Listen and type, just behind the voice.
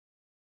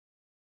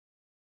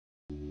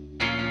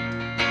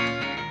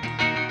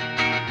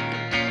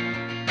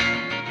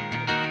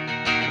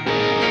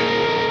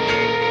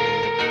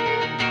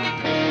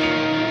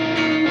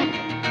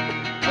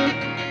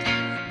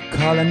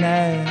calling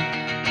out,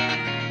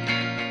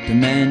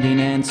 demanding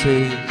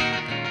answers,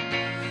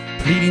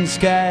 pleading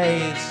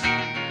skies,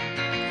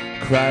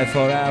 cry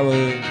for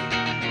hours,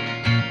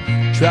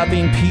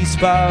 dropping peace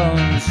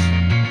bombs,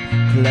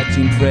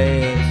 collecting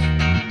prayers,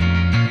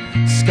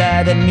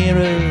 sky that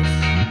mirrors,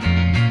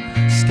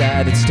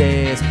 sky that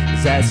stares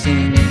as I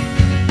sing.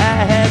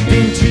 I have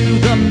been to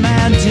the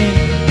mountain,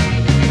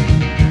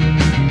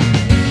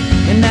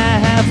 and I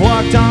have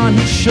walked on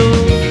his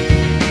shore,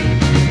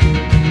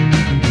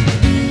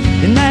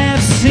 and I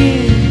have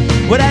seen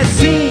what I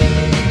see,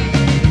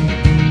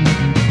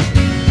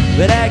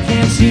 but I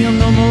can't see him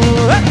no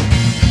more.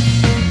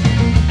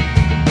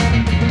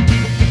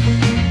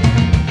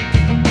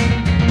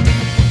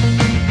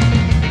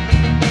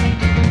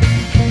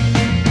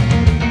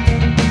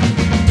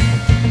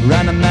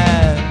 Run a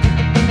mile,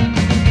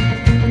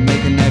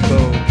 make an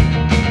echo,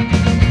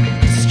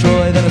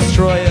 destroy the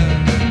destroyer,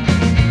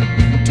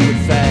 do it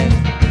fast.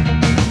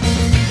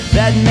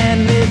 That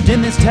man lived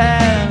in this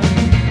town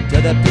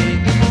till the pig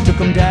took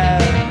him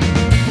down.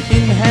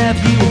 And have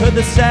you heard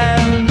the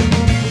sound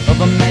of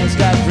a man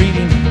start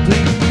breathing?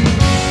 Please.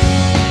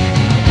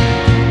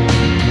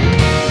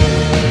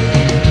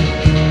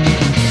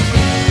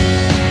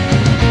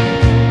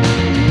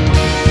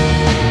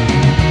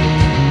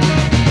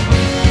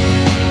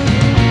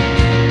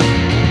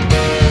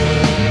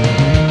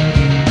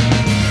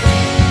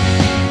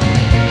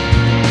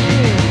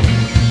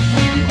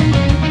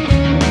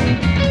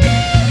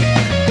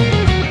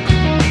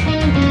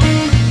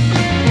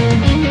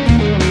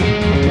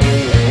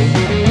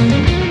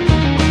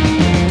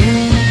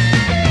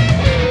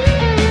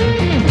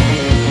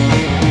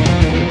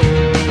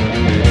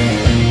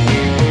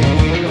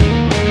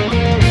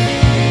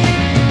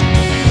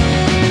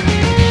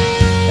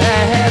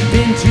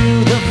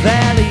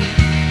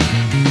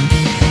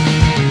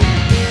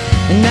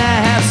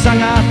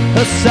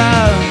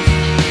 Song.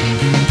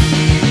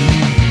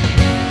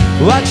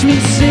 Watch me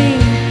sing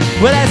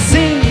what I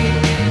sing,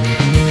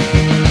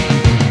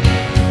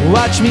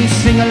 watch me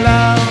sing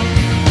along.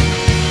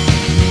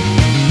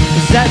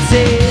 As I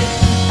say,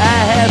 I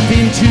have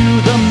been to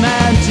the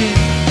mountain,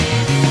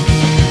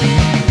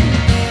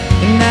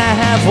 and I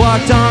have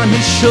walked on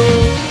his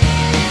shore,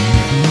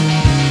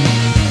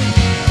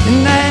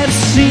 and I have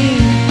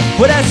seen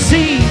what I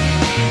see,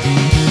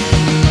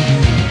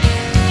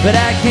 but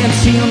I can't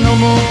see him no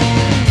more.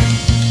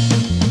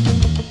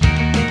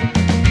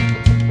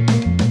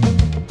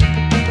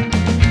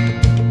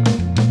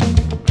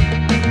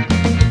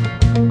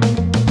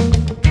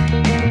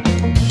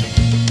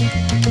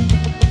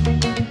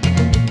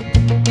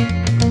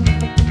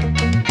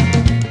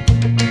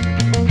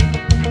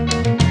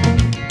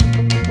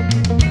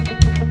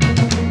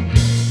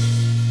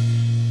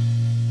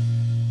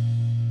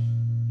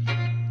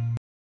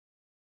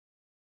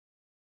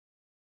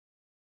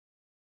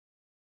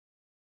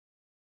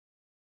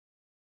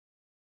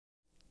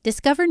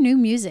 Discover new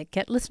music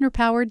at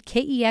listener-powered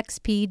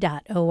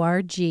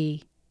KEXP.org.